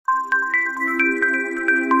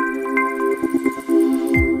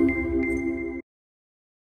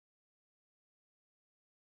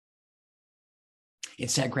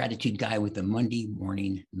It's that gratitude guy with the Monday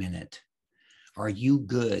Morning Minute. Are you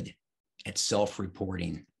good at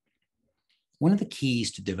self-reporting? One of the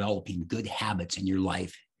keys to developing good habits in your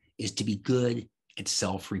life is to be good at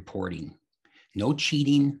self-reporting. No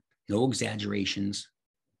cheating, no exaggerations,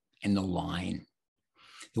 and no lying.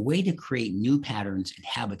 The way to create new patterns and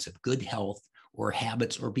habits of good health or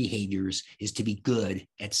habits or behaviors is to be good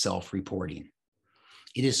at self-reporting.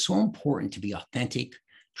 It is so important to be authentic,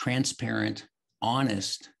 transparent,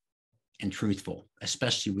 honest, and truthful,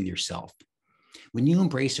 especially with yourself. When you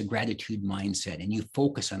embrace a gratitude mindset and you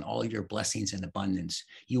focus on all your blessings and abundance,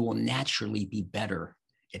 you will naturally be better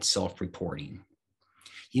at self-reporting.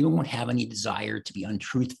 You won't have any desire to be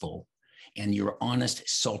untruthful, and your honest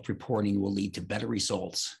self-reporting will lead to better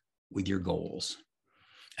results with your goals.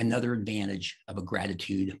 Another advantage of a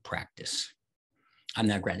gratitude practice. I'm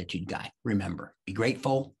that gratitude guy. Remember, be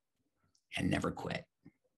grateful and never quit.